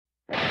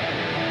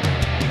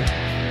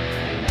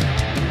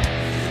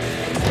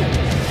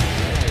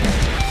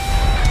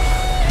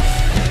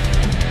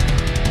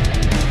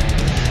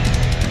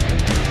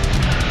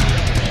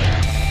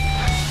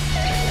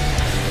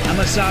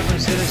sovereign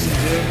citizen,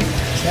 dude.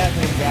 What's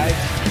happening, guys?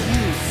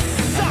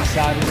 I'm a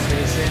sovereign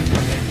citizen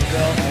from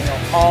Naperville. I know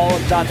all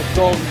about the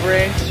gold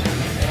fringe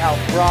and how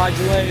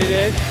fraudulent it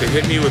is. They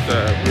hit me with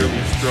a really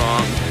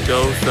strong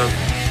dose of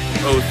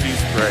OC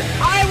spray.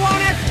 I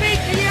want to speak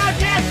to you,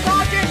 dead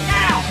soldier,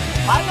 now!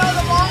 I know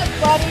the laws,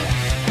 buddy,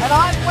 and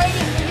I'm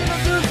waiting for you to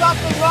do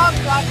something wrong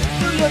so I can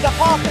sue you the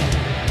pulpit.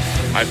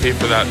 I pay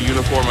for that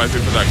uniform, I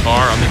pay for that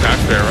car, I'm the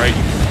taxpayer, right?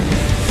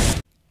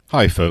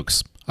 Hi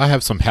folks, I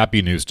have some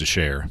happy news to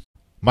share.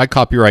 My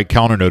copyright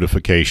counter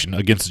notification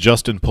against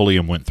Justin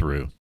Pulliam went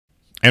through,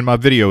 and my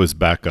video is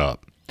back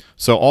up.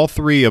 So all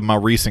 3 of my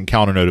recent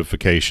counter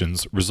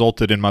notifications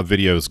resulted in my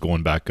videos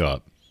going back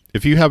up.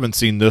 If you haven't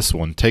seen this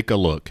one, take a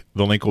look.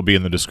 The link will be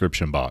in the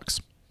description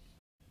box.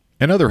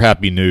 In other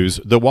happy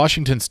news, the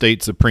Washington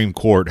State Supreme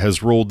Court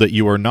has ruled that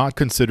you are not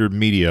considered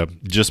media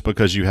just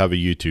because you have a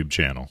YouTube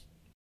channel.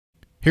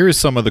 Here is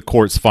some of the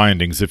court's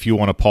findings if you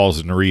want to pause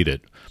and read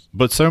it.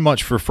 But so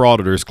much for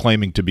frauditors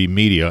claiming to be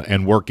media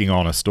and working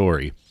on a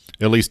story,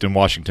 at least in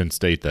Washington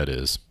State, that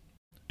is.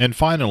 And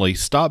finally,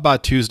 stop by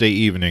Tuesday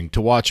evening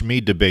to watch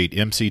me debate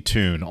MC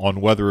Toon on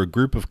whether a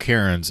group of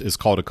Karens is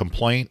called a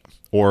complaint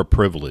or a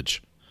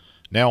privilege.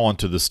 Now on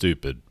to the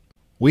stupid.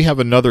 We have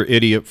another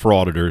idiot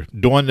frauditor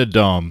doing the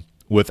dumb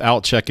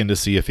without checking to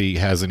see if he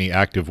has any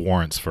active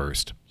warrants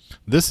first.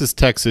 This is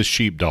Texas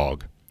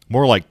Sheepdog.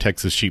 More like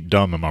Texas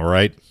Sheepdumb, am I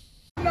right?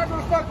 I'm not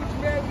gonna fuck with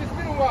you, man. It's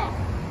been a while.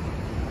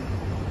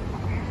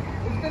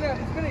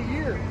 It's been a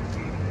year.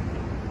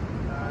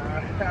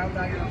 I'm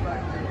not gonna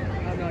fuck with you.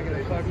 I'm not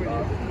gonna fuck with you.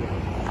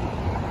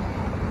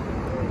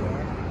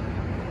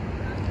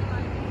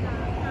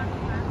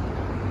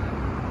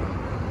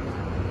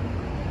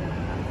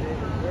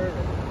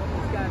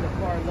 This guy in the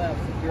far left,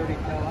 security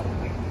cop.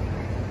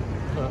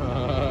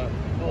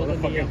 All the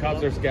fucking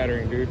cops are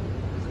scattering, dude.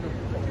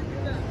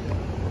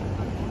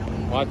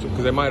 Watch it,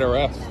 because they might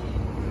arrest.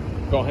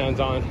 Go hands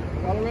on.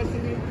 Not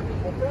arresting me?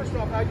 Well, first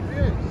off, how you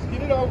been? Just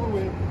get it over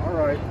with. All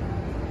right.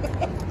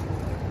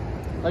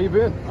 How you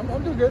been? I'm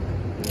doing good.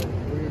 Yeah.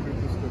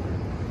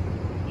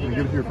 You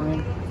give it to your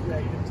friend?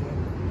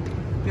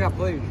 Yeah,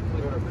 please.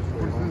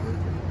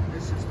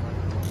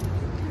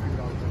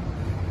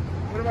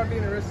 What am I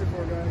being arrested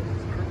for, guys?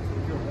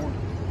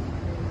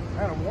 I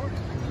had a warrant.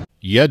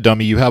 Yeah,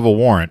 dummy, you have a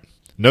warrant.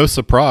 No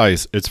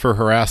surprise, it's for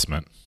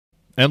harassment.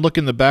 And look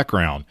in the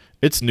background.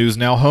 It's News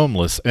Now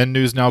Homeless and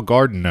News Now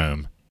Garden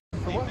Gnome.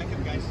 For what?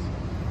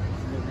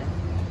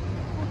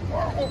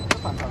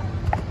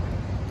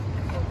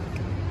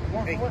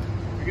 Hey,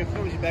 you're good.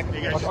 Throw you back up.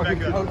 Back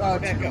up.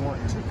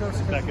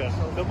 Back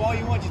up. The ball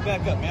you want, just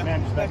back up,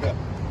 man. Just back up.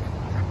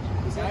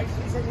 He said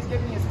he's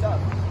giving me his stuff.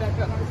 Back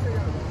up.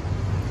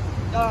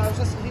 No, I was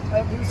just, he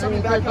was telling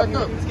me back up. He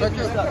was giving me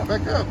his stuff.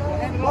 Back up.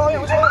 Oh, yeah,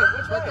 which way?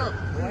 Back up.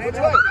 Which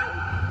way?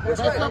 Which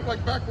way? Back up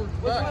like backwards.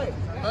 Which Back. way?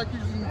 Back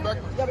using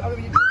backwards. Yeah, but I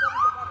mean, you just want to go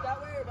back that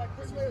way or back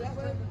this way or that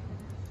way?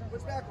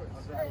 Which backwards?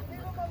 Hey,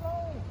 leave him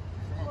alone.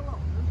 Leave him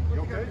alone. You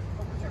okay?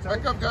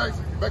 Back up, guys.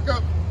 Back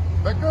up.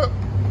 Back up.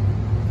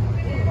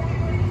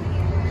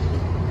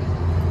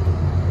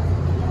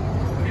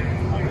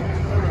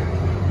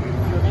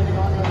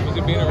 Was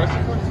it being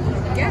arrested for?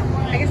 Yeah,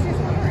 I guess there's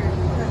more.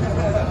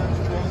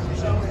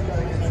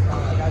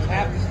 Guys, I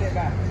have to stay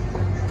back.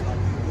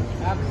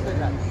 I have to stay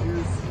back.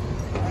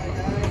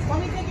 Want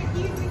me to take your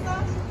keys, Lisa?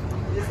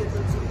 Yes, it's a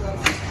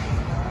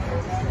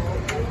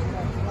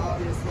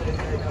obviously,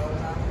 they know.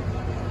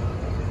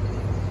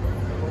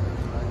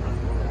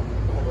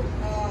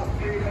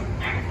 Freedom,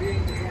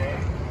 being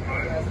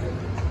arrested.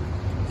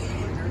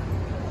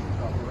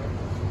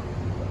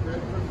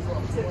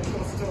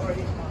 Typical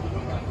story.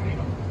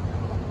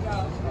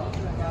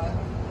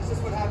 This is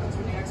what happens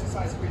when you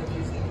exercise freedom. You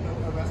usually don't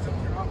get arrested.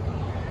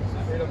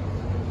 Freedom.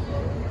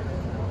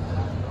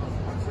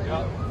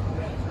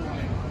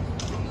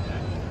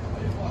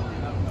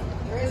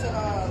 There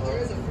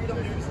is a Freedom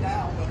News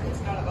Now, but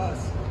it's none of us.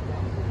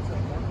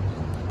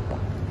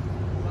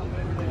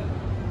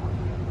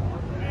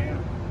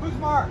 Who's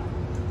Mark?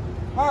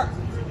 Mark.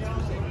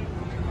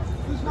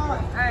 Who's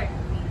Mark? Hey,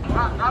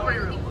 property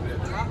room.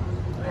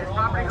 There's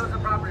property goes to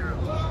property room.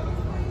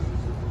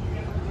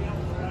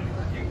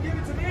 You can give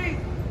it to me.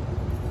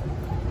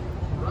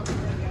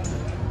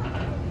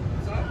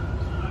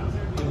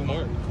 Who's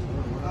Mark?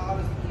 I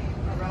was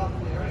around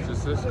the area. Is this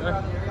this guy? I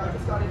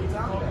just got into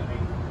town today.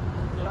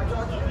 Did I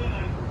talk to you?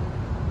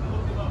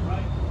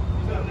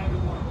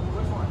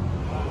 Which one?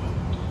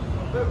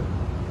 Who?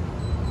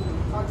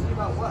 Talk to you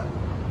about what?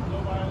 No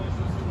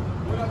violations.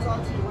 What did I talk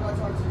to you? What did I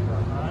talk to you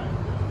about?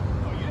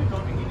 Oh, you didn't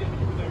talk to me. He did when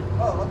you were there.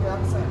 Oh, okay,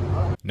 I'm saying.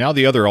 Now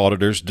the other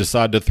auditors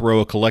decide to throw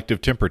a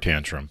collective temper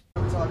tantrum.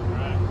 I'm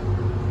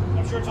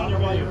sure it's on your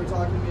Why you video. were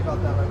talking to me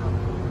about that right now?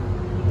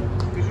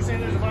 Because you're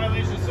saying there's a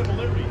violation of civil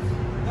liberties.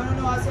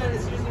 No, I said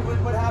it's usually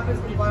what happens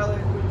when you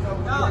violate.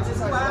 No, it's just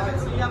what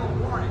happens when you have a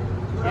warrant.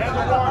 You have a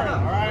warrant,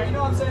 all right? You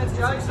know what I'm saying? It's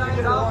Judge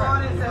signs off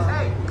on it and says,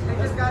 hey, they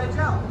just got in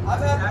jail. I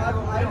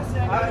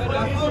understand. I've put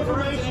no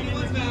information anything in the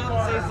like that,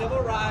 car. say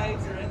civil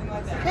rights or anything like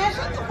Man,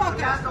 shut the fuck up.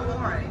 That's a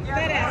warrant.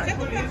 That ass. Shut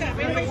the fuck up.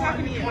 Nobody's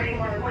talking to you. He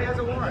has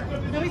a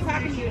warrant. Nobody's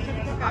talking to you. Shut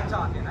the fuck up. I'm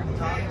talking. I can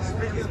talk.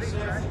 Speak,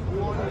 sir.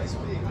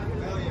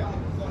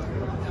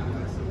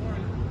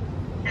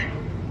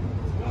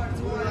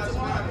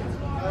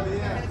 Hell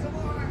yeah.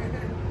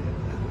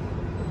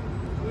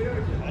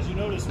 As you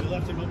noticed, we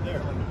left him up there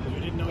because we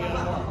didn't know he had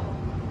a warrant.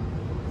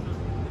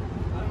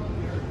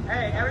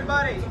 Hey,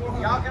 everybody,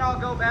 y'all can all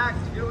go back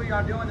to do what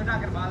y'all doing. They're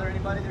not going to bother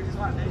anybody. They just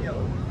want a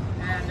video.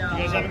 And You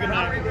guys have a good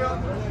night.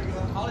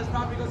 Room, all this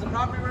property goes to the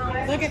property room.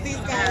 Look at these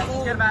guys.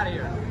 Let's get them out of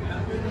here.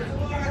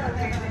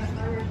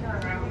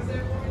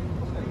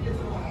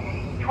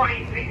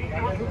 23.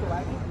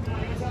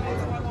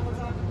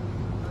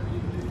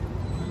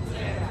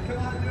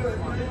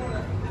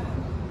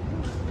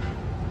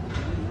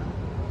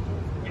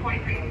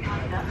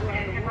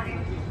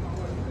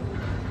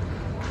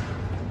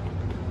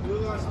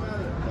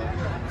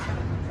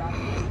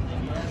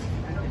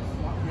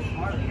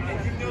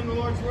 Keep doing the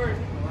Lord's work.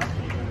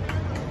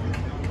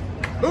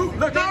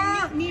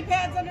 Bootlicker! Knee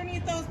pads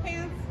underneath those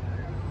pants?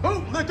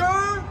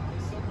 Bootlicker!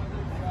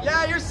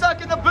 Yeah, you're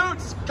sucking the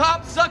boots,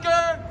 cop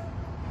sucker!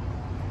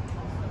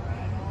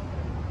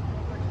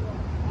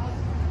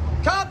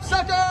 Cop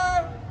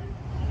sucker!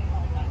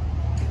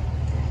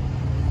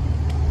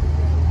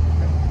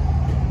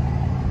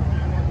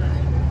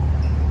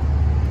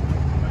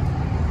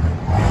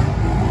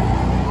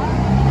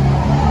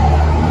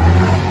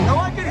 No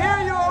one can hear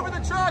you over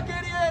the truck,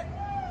 idiot!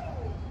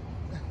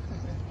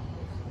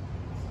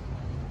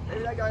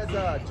 Maybe that guy's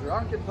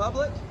drunk in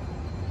public?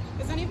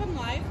 Is any of them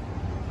live?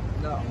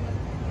 No.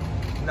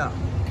 No.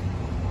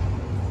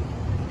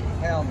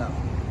 Hell no.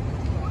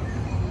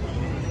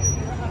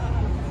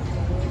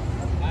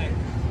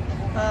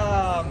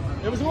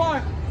 It was a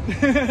warrant.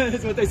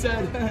 That's what they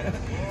said.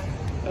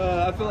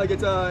 I feel like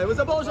it was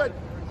a bullshit.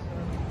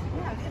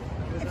 Yeah.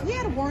 If we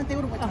had a warrant, they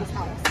would have went to his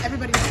house.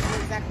 Everybody would know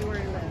exactly where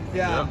he lives.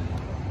 Yeah.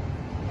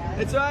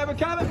 It's alright, we're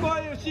coming for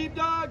you,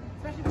 sheepdog.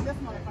 Especially with this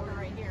motherfucker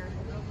right here.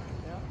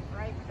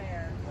 Right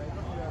there.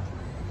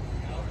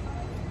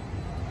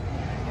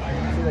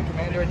 See the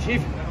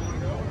commander-in-chief?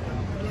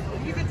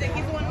 He's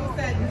the one who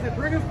said,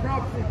 bring us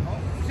property.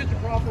 Shit the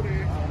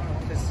property.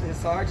 His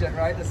sergeant,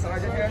 right? The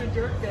sergeant here?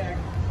 Dirtbag.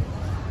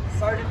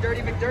 Sergeant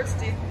Dirty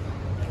McDirtstein.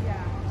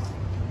 Yeah.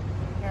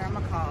 Here, I'm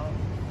gonna call him.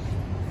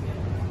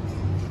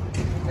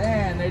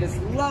 Man, they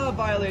just love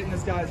violating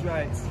this guy's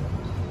rights.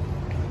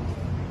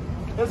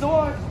 There's a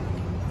warrant.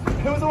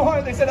 It was a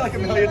warrant. They said it like a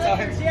million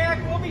times. Jack,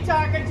 we'll be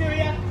talking to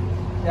you.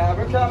 Yeah,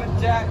 we're coming,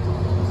 Jack.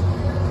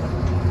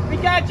 We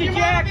got you,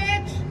 Jack.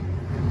 Bitch.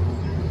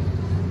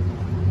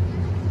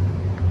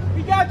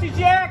 We got you,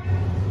 Jack.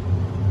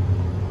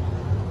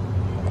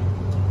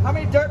 How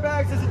many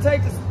dirtbags does it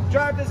take to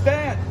drive this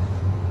van?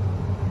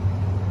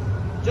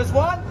 Just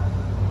one?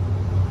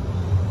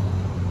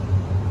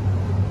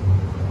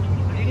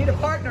 You need a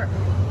partner.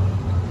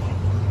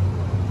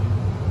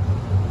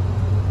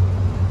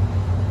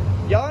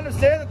 Y'all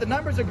understand that the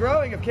numbers are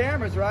growing of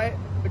cameras, right?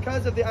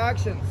 Because of the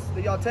actions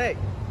that y'all take.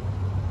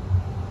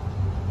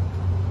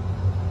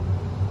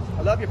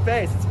 I love your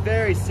face. It's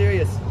very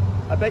serious.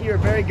 I bet you're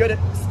very good at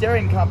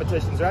staring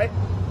competitions, right?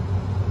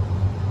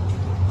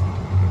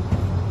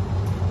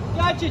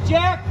 Got you,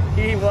 Jack.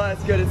 He was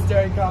good at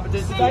staring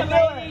competitions. See I you, knew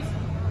it. ladies.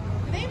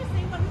 Did they even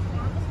say what his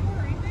warrant was for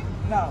or anything?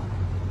 No.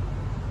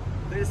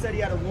 They just said he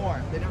had a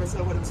warrant. They never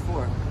said what it was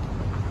for.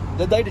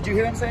 Did they? Did you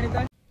hear him say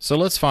anything? So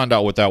let's find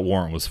out what that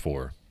warrant was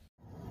for.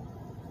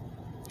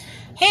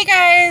 Hey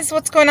guys,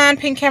 what's going on?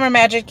 Pink Camera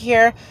Magic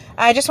here.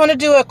 I just want to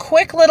do a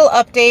quick little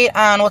update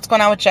on what's going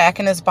on with Jack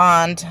and his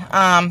bond.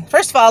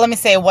 First of all, let me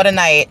say what a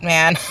night,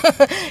 man.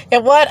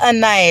 What a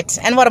night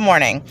and what a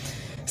morning.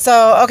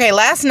 So, okay,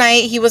 last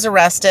night he was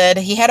arrested.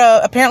 He had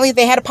apparently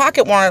they had a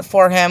pocket warrant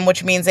for him,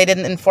 which means they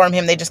didn't inform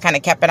him. They just kind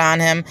of kept it on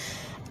him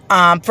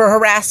for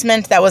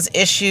harassment that was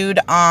issued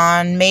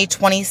on May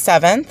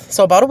 27th,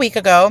 so about a week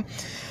ago.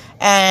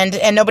 And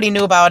nobody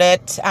knew about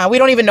it. We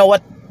don't even know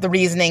what the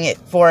reasoning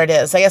for it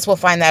is. I guess we'll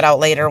find that out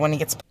later when he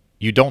gets...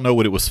 You don't know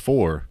what it was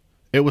for.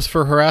 It was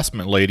for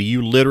harassment, lady.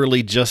 You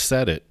literally just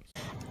said it.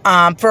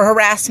 For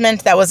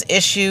harassment that was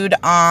issued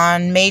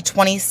on May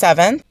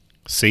 27th.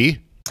 See?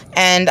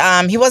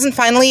 And he wasn't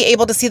finally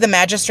able to see the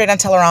magistrate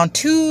until around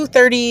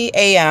 2:30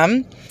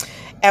 a.m.,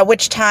 at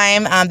which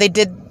time they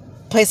did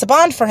place a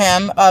bond for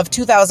him of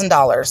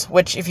 $2,000,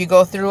 which if you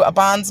go through a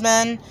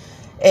bondsman,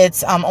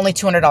 it's only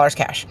 $200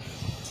 cash.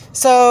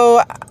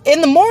 So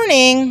in the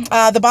morning,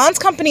 the bonds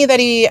company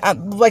that he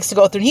likes to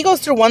go through, he goes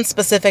through one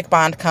specific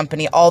bond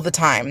company all the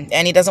time,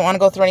 and he doesn't want to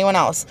go through anyone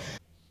else.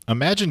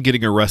 Imagine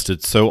getting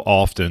arrested so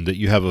often that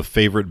you have a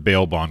favorite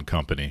bail bond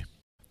company.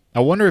 I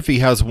wonder if he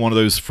has one of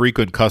those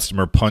frequent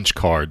customer punch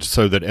cards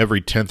so that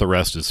every 10th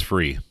arrest is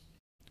free.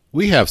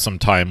 We have some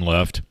time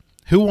left.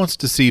 Who wants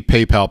to see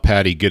PayPal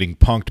Patty getting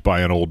punked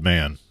by an old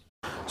man?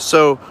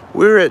 So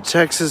we're at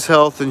Texas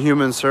Health and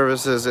Human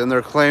Services, and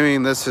they're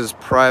claiming this is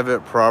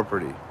private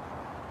property.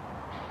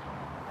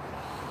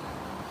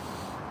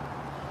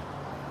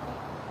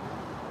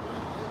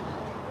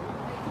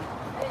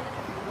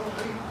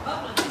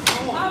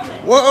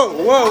 Whoa,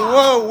 whoa,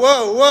 whoa,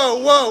 whoa, whoa,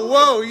 whoa,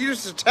 whoa. You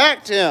just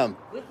attacked him.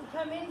 We can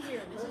come in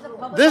here.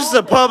 This is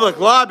a public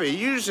lobby.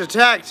 You just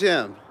attacked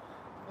him.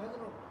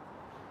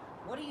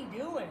 What are you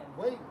doing?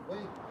 Wait.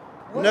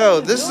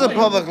 No, this is a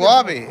public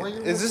lobby.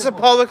 Is this a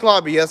public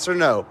lobby? Yes or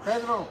no?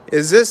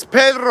 Is this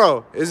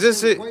Pedro? Is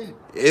this it?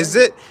 Is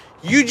it?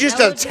 You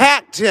just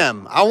attacked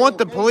him. I want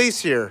the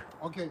police here.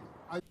 Okay.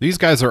 These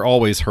guys are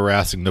always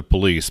harassing the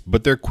police,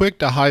 but they're quick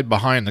to hide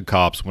behind the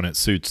cops when it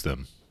suits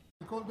them.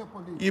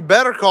 You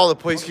better call the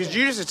police because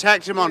you just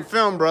attacked him on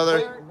film,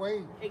 brother.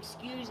 Wait.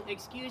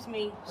 Excuse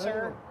me,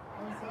 sir.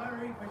 I'm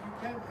sorry, but you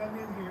can't come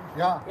in here.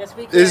 Yeah. Yes,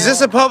 we can. Is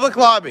this a public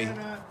lobby?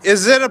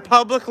 Is it a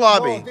public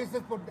lobby? No, this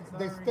is for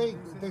the state.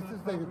 This is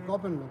the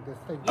government, the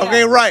state.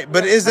 Okay, right,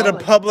 but is it a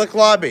public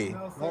lobby?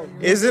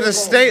 Is it a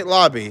state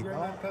lobby?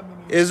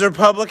 Is there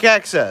public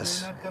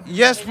access?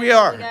 Yes, we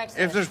are.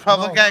 If there's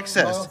public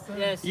access.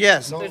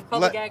 Yes. There's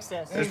public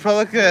access. There's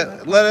public.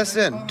 Let us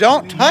in.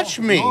 Don't touch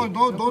me. No,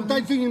 don't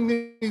touch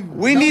me.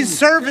 We need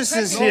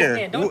services here.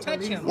 Man, don't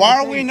touch him. Why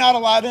are we not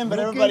allowed in, but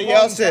everybody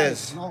else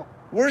is?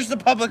 Where's the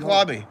public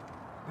lobby?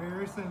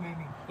 There isn't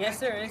any. Yes,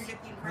 there is.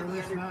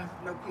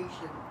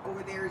 Location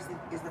over there is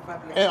the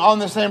public. And on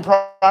the same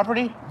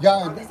property? Yeah.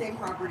 On the same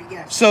property,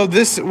 yes. So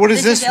this, what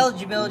is This this? is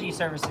eligibility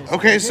services.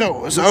 Okay,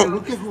 so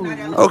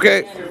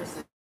okay.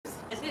 Yes,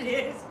 it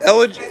is.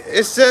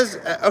 It says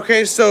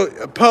okay,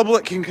 so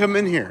public can come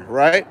in here,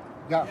 right?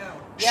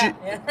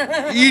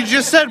 Yeah. You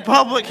just said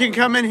public can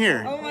come in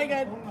here. Oh my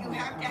God. You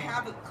have to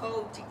have a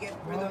code to get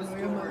through those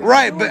doors.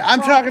 Right, but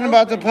I'm talking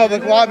about the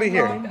public lobby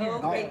here.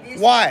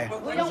 Why?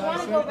 We don't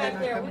want to go back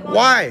there. We want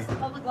Why?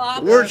 public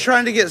lobby. We're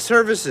trying to get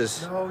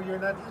services. No, you're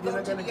not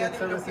going to get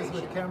services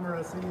with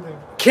cameras either.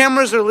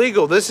 Cameras are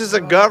legal. This is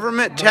a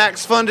government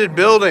tax-funded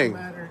building.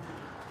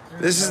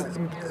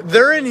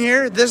 They're in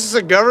here. This is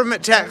a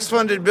government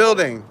tax-funded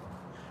building.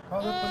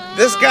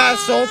 This guy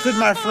assaulted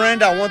my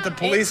friend. I want the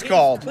police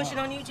called. Push it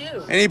on you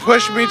too. And he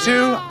pushed me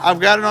too. I've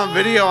got it on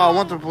video. I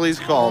want the police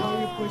called.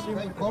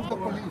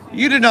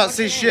 You did not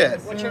see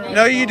shit.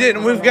 No, you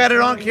didn't. We've got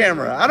it on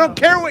camera. I don't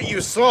care what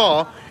you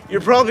saw. You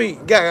probably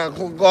got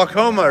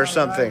glaucoma or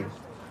something.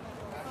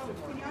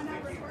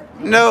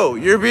 No,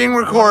 you're being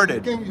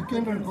recorded.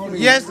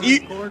 Yes,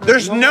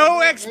 there's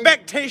no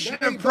expectation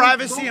of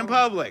privacy in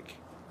public.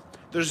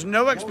 There's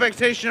no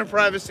expectation of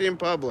privacy in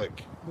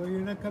public. Well,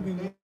 you're not coming in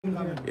here.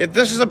 If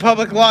this is a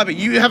public lobby,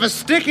 you have a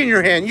stick in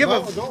your hand. You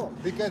have a. No,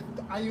 because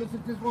I use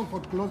this one for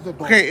close the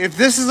door. Okay, if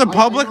this is a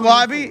public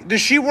lobby, does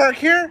she work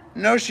here?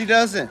 No, she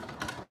doesn't.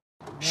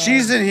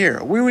 She's in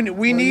here.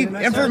 We need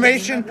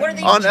information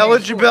on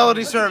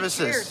eligibility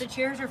services. The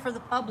chairs are for the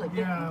public.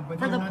 Yeah, but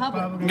For the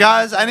public.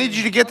 Guys, I need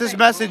you to get this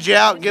message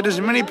out. Get as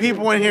many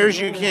people in here as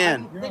you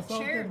can. The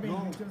chair.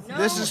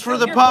 This is for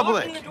the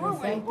public.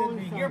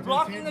 You're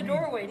blocking the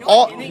doorway.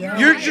 No,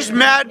 You're just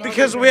mad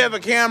because we have a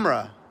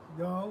camera.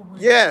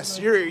 Yes,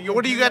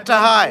 what do you got to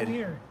hide?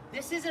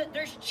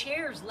 There's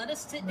chairs. Let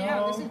us sit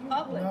down. This is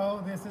public.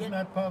 No, this is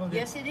not public.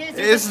 Yes, it is.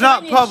 It's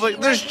not public.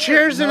 There's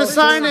chairs and a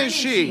sign-in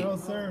sheet. No,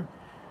 sir.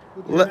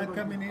 You're not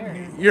coming in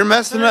here. You're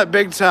messing up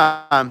big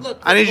time.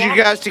 I need you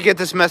guys to get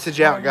this message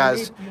out,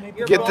 guys.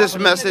 Get this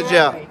message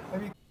out.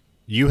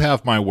 You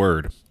have my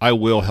word. I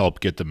will help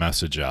get the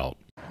message out.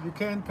 You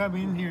can't come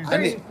in here.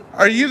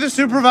 Are you the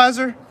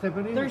supervisor?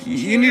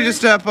 You need to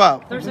step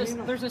up. There's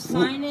a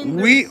sign-in.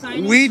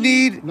 We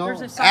need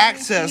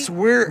access.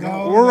 We're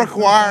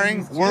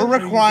requiring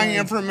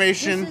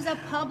information This is a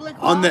public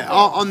on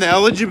the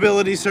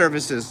eligibility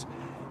services.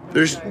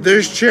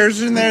 There's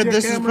chairs in there.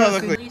 This is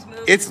publicly.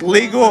 It's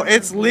legal.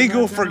 It's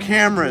legal for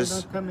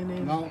cameras.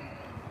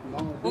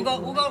 We'll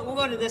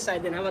go to this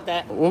side then. How about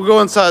that? We'll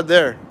go inside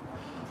there.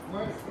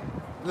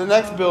 The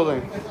next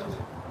building.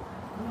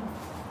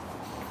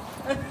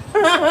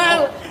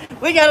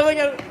 We got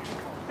it.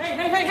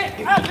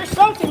 Hey. Oh, you're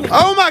assaulting me.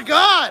 Oh my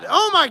God.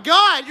 Oh my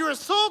God. You're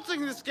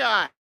assaulting this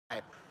guy.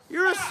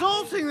 You're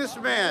assaulting this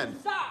man.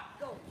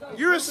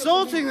 You're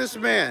assaulting this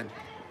man.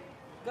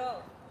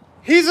 Go.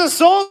 He's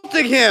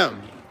assaulting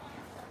him.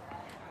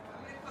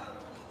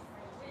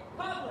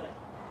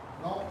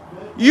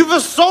 You've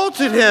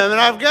assaulted him, and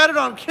I've got it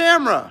on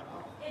camera.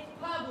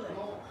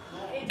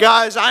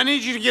 Guys, I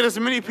need you to get as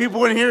many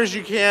people in here as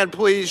you can.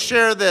 Please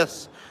share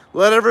this.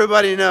 Let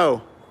everybody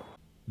know.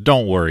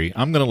 Don't worry,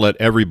 I'm going to let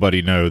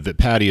everybody know that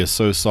Patty is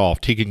so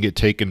soft he can get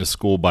taken to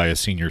school by a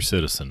senior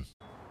citizen.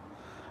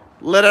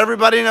 Let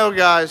everybody know,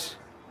 guys.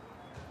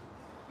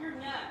 You're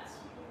nuts.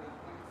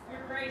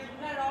 You're crazy.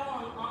 You got it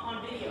all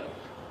on video.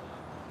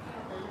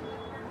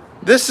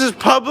 This is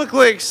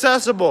publicly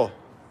accessible.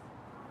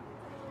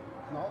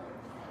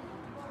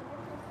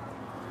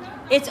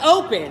 It's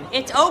open.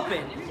 It's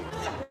open.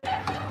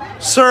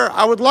 Sir,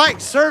 I would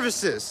like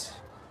services.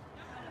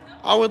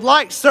 I would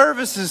like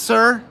services,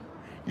 sir.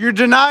 You're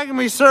denying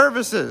me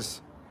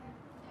services.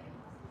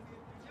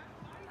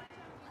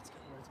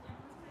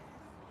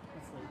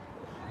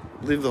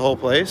 Leave the whole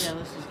place? Yeah,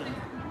 this is good.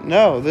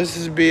 No, this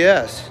is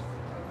BS.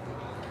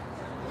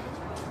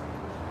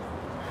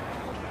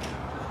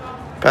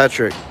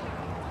 Patrick.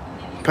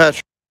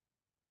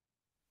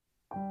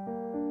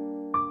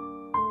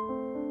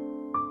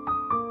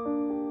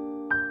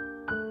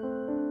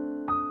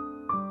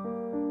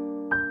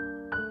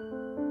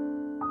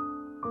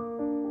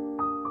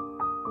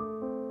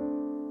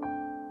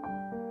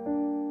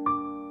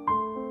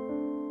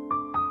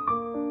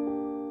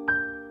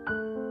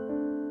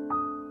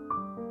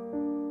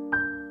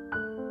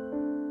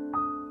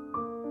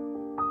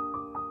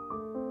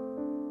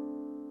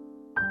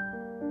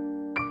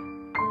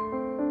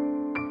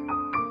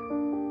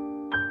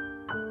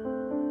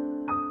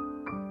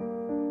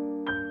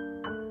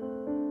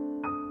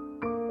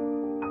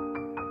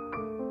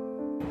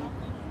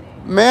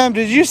 Ma'am,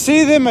 did you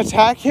see them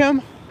attack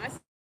him? I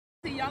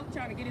see y'all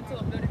trying to get into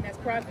a building that's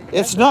private.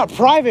 It's not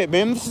private,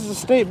 ma'am. This is a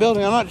state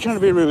building. I'm not trying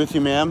to be rude with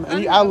you, ma'am.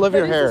 And I love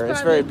your hair.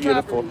 It's very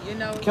beautiful. Property, you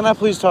know? Can I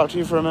please talk to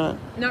you for a minute?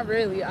 Not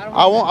really.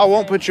 I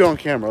won't put you on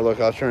camera. Look,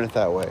 I'll turn it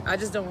that way. I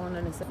just don't want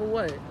to say for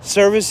what.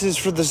 Services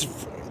for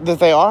this that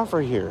they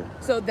offer here.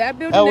 So that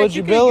building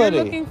eligibility.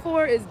 that you're looking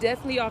for is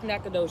definitely off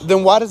Nacogdoches.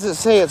 Then why does it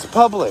say it's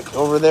public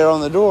over there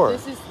on the door?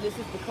 This is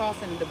the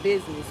crossing the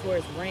business where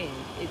it's ran.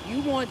 If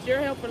you want your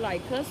help for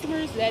like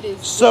customers, that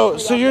is. So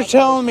you're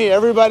telling me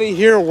everybody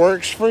here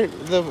works for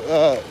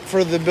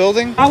the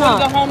building? I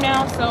want to go home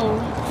now, so.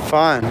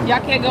 Fine. Y'all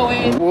can't go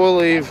in. We'll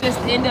leave.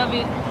 Just the end of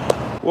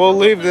it. We'll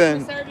leave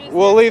then.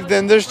 We'll leave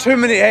then. There's too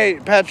many. Hey,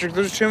 Patrick,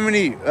 there's too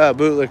many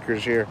bootlickers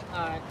here.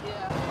 Alright,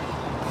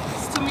 yeah.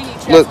 It's too many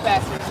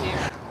trespassers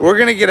here. We're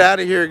gonna get out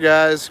of here,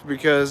 guys,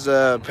 because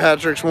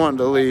Patrick's wanting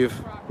to leave.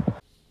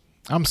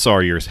 I'm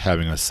sorry you're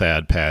having a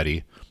sad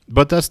Patty,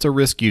 but that's the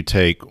risk you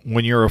take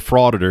when you're a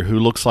frauditor who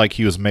looks like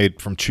he was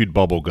made from chewed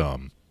bubble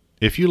gum.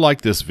 If you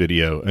like this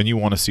video and you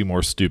want to see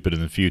more stupid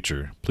in the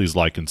future, please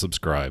like and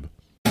subscribe.